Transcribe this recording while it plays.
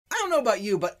know about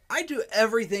you, but I do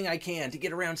everything I can to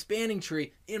get around spanning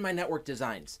tree in my network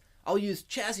designs. I'll use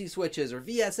chassis switches or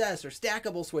VSS or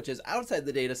stackable switches outside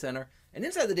the data center, and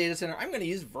inside the data center, I'm going to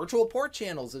use virtual port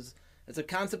channels as a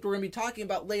concept we're going to be talking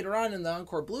about later on in the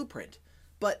Encore blueprint.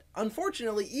 But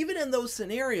unfortunately, even in those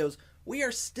scenarios, we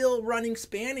are still running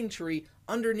spanning tree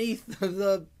underneath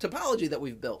the topology that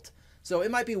we've built. So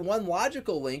it might be one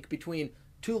logical link between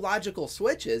two logical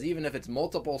switches, even if it's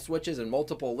multiple switches and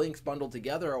multiple links bundled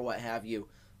together or what have you.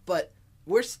 But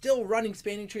we're still running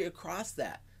spanning tree across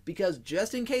that, because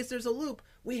just in case there's a loop,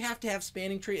 we have to have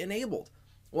spanning tree enabled.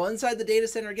 Well, inside the data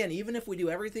center, again, even if we do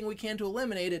everything we can to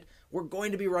eliminate it, we're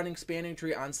going to be running spanning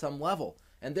tree on some level.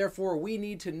 And therefore, we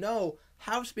need to know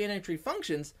how spanning tree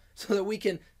functions so that we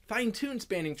can fine-tune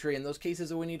spanning tree in those cases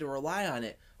that we need to rely on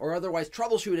it, or otherwise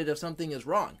troubleshoot it if something is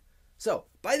wrong. So,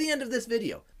 by the end of this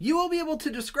video, you will be able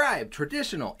to describe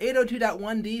traditional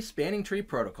 802.1d spanning tree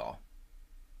protocol.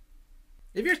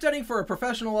 If you're studying for a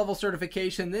professional level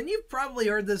certification, then you've probably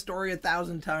heard this story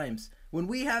 1,000 times. When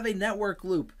we have a network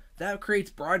loop, that creates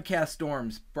broadcast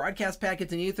storms. Broadcast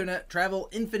packets in Ethernet travel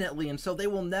infinitely, and so they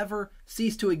will never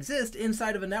cease to exist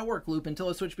inside of a network loop until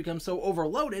a switch becomes so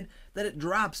overloaded that it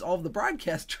drops all of the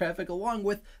broadcast traffic along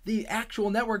with the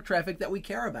actual network traffic that we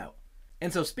care about.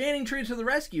 And so spanning tree to the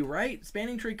rescue, right?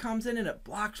 Spanning tree comes in and it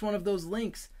blocks one of those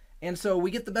links. And so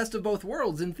we get the best of both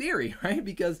worlds in theory, right?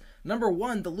 Because number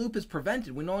one, the loop is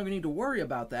prevented. We no longer need to worry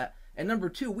about that. And number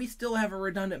two, we still have a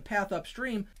redundant path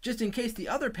upstream just in case the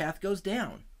other path goes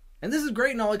down. And this is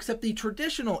great and all, except the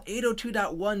traditional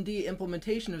 802.1d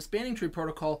implementation of spanning tree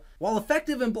protocol, while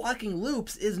effective in blocking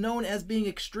loops, is known as being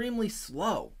extremely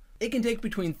slow. It can take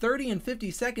between 30 and 50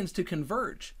 seconds to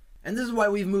converge. And this is why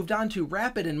we've moved on to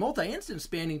rapid and multi-instance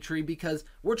spanning tree, because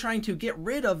we're trying to get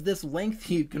rid of this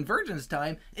lengthy convergence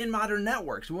time in modern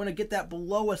networks. We want to get that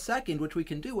below a second, which we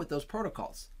can do with those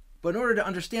protocols. But in order to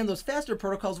understand those faster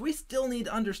protocols, we still need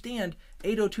to understand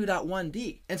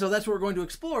 802.1d. And so that's what we're going to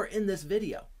explore in this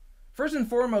video. First and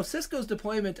foremost, Cisco's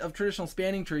deployment of traditional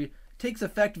spanning tree takes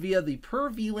effect via the per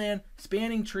VLAN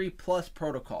spanning tree plus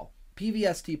protocol,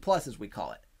 PVST plus as we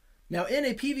call it. Now in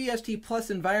a PVST plus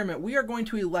environment, we are going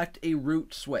to elect a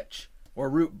root switch, or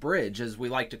root bridge as we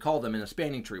like to call them in a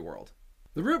spanning tree world.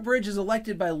 The root bridge is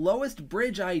elected by lowest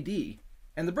bridge ID,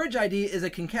 and the bridge ID is a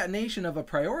concatenation of a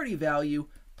priority value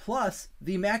plus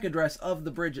the MAC address of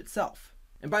the bridge itself.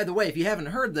 And by the way, if you haven't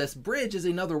heard this, bridge is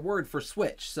another word for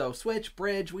switch. So switch,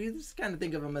 bridge, we just kind of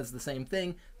think of them as the same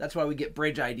thing. That's why we get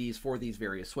bridge IDs for these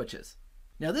various switches.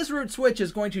 Now this root switch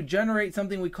is going to generate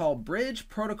something we call bridge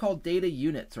protocol data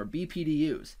units, or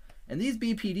BPDUs. And these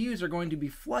BPDUs are going to be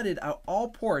flooded out all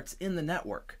ports in the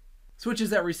network. Switches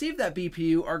that receive that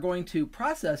BPDU are going to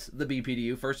process the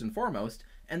BPDU first and foremost,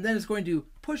 and then it's going to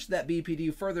push that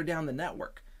BPDU further down the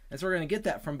network. And so we're going to get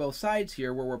that from both sides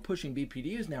here, where we're pushing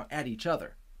BPDUs now at each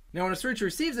other. Now when a switch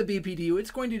receives a BPDU,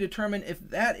 it's going to determine if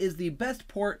that is the best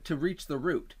port to reach the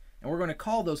root. And we're going to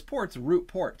call those ports root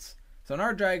ports. So in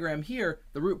our diagram here,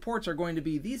 the root ports are going to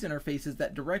be these interfaces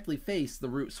that directly face the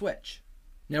root switch.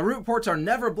 Now root ports are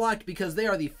never blocked because they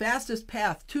are the fastest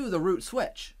path to the root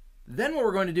switch. Then what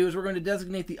we're going to do is we're going to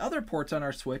designate the other ports on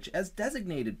our switch as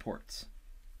designated ports.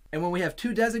 And when we have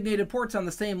two designated ports on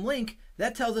the same link,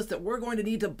 that tells us that we're going to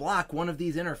need to block one of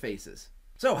these interfaces.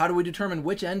 So how do we determine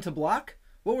which end to block?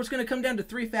 Well, it's going to come down to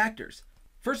three factors.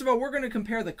 First of all, we're going to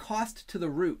compare the cost to the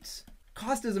roots.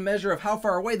 Cost is a measure of how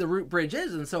far away the root bridge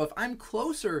is, and so if I'm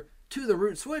closer to the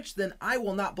root switch, then I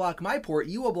will not block my port,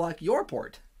 you will block your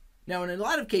port. Now, in a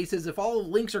lot of cases, if all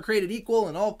links are created equal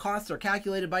and all costs are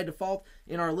calculated by default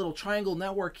in our little triangle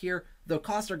network here, the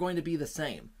costs are going to be the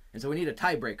same. And so we need a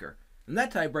tiebreaker. And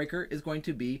that tiebreaker is going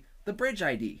to be the bridge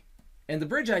ID. And the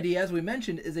bridge ID, as we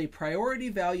mentioned, is a priority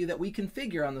value that we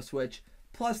configure on the switch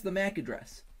plus the MAC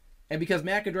address. And because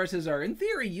MAC addresses are, in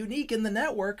theory, unique in the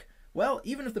network, well,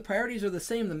 even if the priorities are the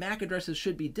same, the MAC addresses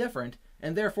should be different,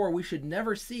 and therefore we should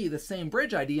never see the same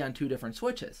bridge ID on two different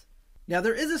switches. Now,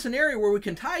 there is a scenario where we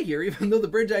can tie here, even though the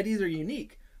bridge IDs are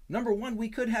unique. Number one, we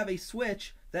could have a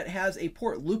switch that has a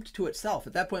port looped to itself.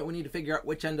 At that point, we need to figure out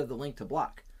which end of the link to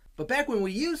block. But back when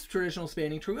we used traditional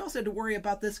spanning tree, we also had to worry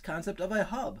about this concept of a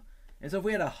hub. And so if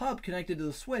we had a hub connected to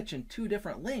the switch in two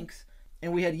different links,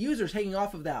 and we had users hanging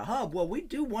off of that hub, well, we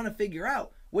do want to figure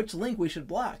out which link we should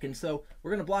block. And so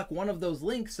we're going to block one of those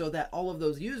links so that all of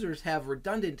those users have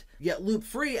redundant yet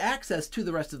loop-free access to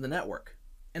the rest of the network.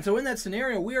 And so in that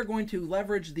scenario, we are going to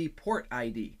leverage the port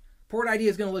ID. Port ID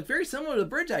is going to look very similar to the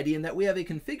bridge ID in that we have a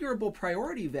configurable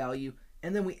priority value,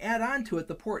 and then we add on to it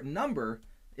the port number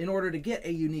in order to get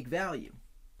a unique value.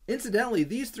 Incidentally,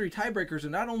 these three tiebreakers are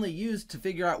not only used to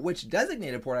figure out which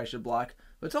designated port I should block,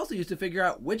 but it's also used to figure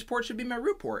out which port should be my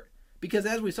root port. Because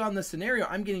as we saw in this scenario,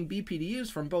 I'm getting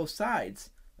BPDUs from both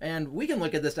sides. And we can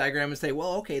look at this diagram and say,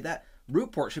 well, okay, that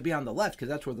root port should be on the left because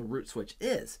that's where the root switch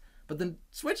is. But the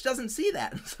switch doesn't see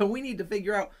that. So we need to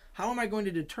figure out, how am I going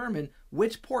to determine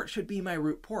which port should be my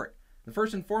root port? And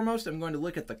first and foremost, I'm going to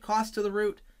look at the cost to the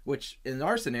root, which in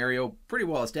our scenario pretty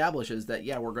well establishes that,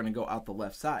 yeah, we're going to go out the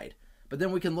left side. But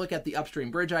then we can look at the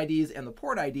upstream bridge IDs and the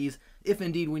port IDs if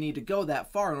indeed we need to go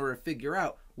that far in order to figure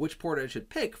out which port I should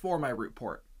pick for my root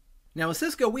port. Now with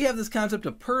Cisco, we have this concept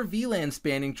of per VLAN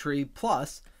spanning tree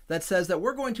plus that says that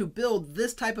we're going to build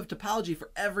this type of topology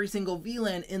for every single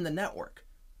VLAN in the network.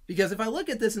 Because if I look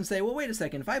at this and say, well, wait a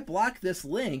second, if I block this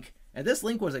link, and this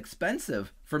link was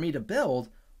expensive for me to build,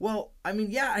 well, I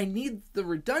mean, yeah, I need the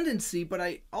redundancy, but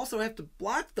I also have to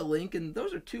block the link, and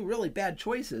those are two really bad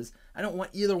choices. I don't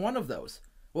want either one of those.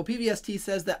 Well, PVST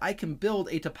says that I can build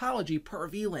a topology per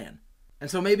VLAN. And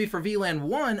so maybe for VLAN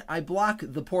 1, I block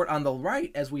the port on the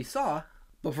right, as we saw,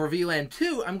 but for VLAN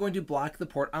 2, I'm going to block the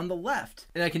port on the left.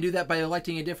 And I can do that by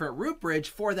electing a different root bridge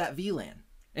for that VLAN.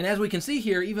 And as we can see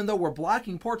here, even though we're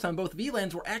blocking ports on both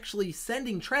VLANs, we're actually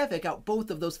sending traffic out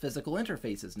both of those physical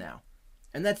interfaces now.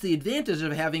 And that's the advantage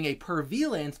of having a per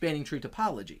VLAN spanning tree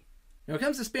topology. Now, when it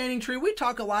comes to spanning tree, we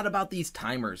talk a lot about these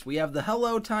timers. We have the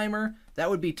hello timer, that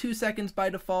would be 2 seconds by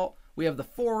default. We have the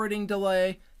forwarding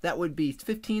delay, that would be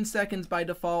 15 seconds by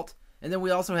default. And then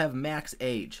we also have max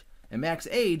age. And max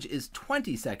age is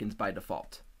 20 seconds by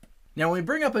default. Now, when we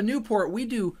bring up a new port, we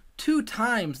do 2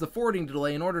 times the forwarding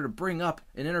delay in order to bring up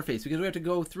an interface, because we have to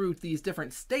go through these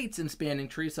different states in spanning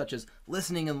tree, such as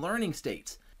listening and learning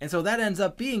states. And so that ends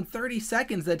up being 30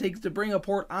 seconds that takes to bring a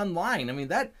port online. I mean,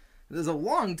 that is a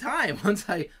long time. Once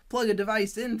I plug a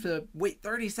device in to wait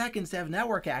 30 seconds to have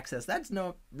network access, that's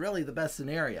not really the best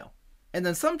scenario. And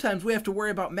then sometimes we have to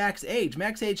worry about max age.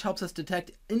 Max age helps us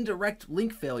detect indirect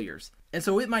link failures. And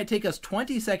so it might take us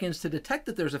 20 seconds to detect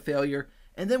that there's a failure,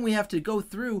 and then we have to go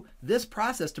through this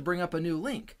process to bring up a new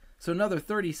link. So another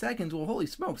 30 seconds, well, holy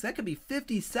smokes, that could be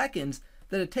 50 seconds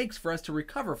that it takes for us to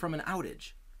recover from an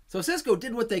outage. So Cisco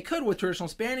did what they could with traditional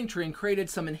spanning tree and created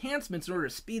some enhancements in order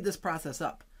to speed this process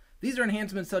up. These are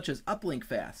enhancements such as uplink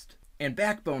fast and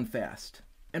backbone fast.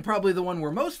 And probably the one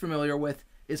we're most familiar with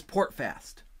is port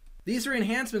fast. These 3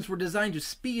 enhancements were designed to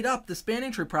speed up the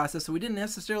spanning tree process so we didn't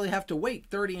necessarily have to wait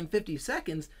 30 and 50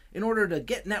 seconds in order to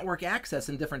get network access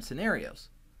in different scenarios.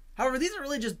 However, these are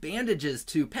really just bandages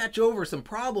to patch over some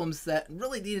problems that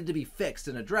really needed to be fixed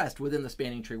and addressed within the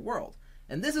spanning tree world.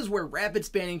 And this is where rapid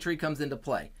spanning tree comes into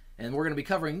play, and we're going to be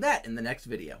covering that in the next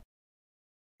video.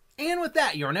 And with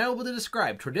that, you are now able to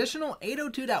describe traditional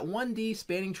 802.1d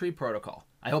spanning tree protocol.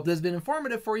 I hope this has been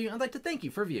informative for you, and I'd like to thank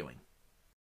you for viewing.